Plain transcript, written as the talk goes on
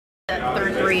That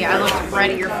third three, I looked right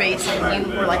at your face and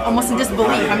you were like almost in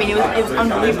disbelief. I mean, it was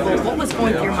unbelievable. What was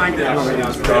going through your mind?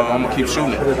 I'm gonna keep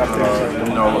shooting.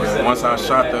 Once I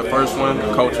shot the first one,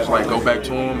 the coach was like, "Go back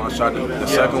to him." I shot the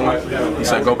second one. He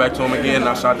said, "Go back to him again." And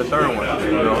I shot the third one.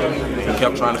 He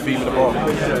kept trying to feed me the ball.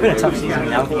 It's been a tough season.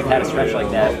 Now that you've had a stretch like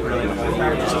that, really,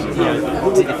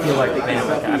 did it feel like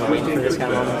I've been waiting for this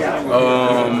kind of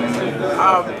moment?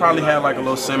 I probably had like a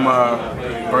little semi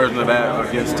version of that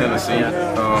against Tennessee,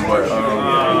 but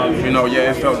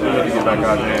yeah, it felt good to get back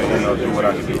out there and do what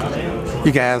I could do.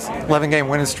 You guys, 11-game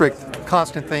winning streak.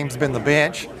 Constant theme's been the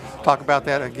bench. Talk about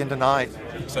that again tonight.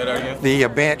 Say that again. The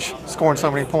bench scoring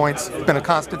so many points. It's been a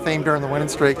constant theme during the winning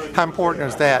streak. How important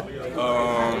is that?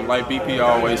 Like BP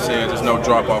always says, there's no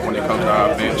drop off when it comes to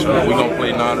our bench. We're gonna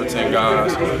play 9 or 10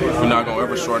 guys. We're not gonna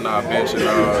ever shorten our bench,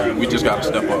 and we just gotta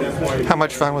step up. How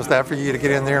much fun was that for you to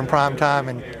get in there in prime time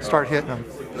and start hitting them?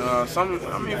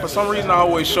 For some reason, I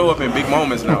always show up in big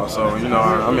moments now. So,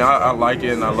 I like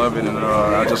it and I love it, and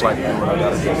I just like to do what I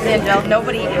gotta do. Danjel,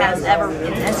 nobody has ever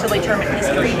in NCAA tournament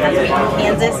history has beaten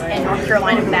Kansas and North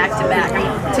Carolina back to back. I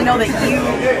mean, to know that you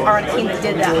are on a team that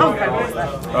did that, how incredible is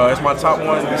that? It's my top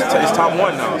one. It's top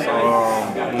one now.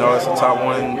 So, it's a top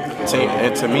one team.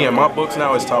 And to me, in my books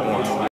now, it's top one.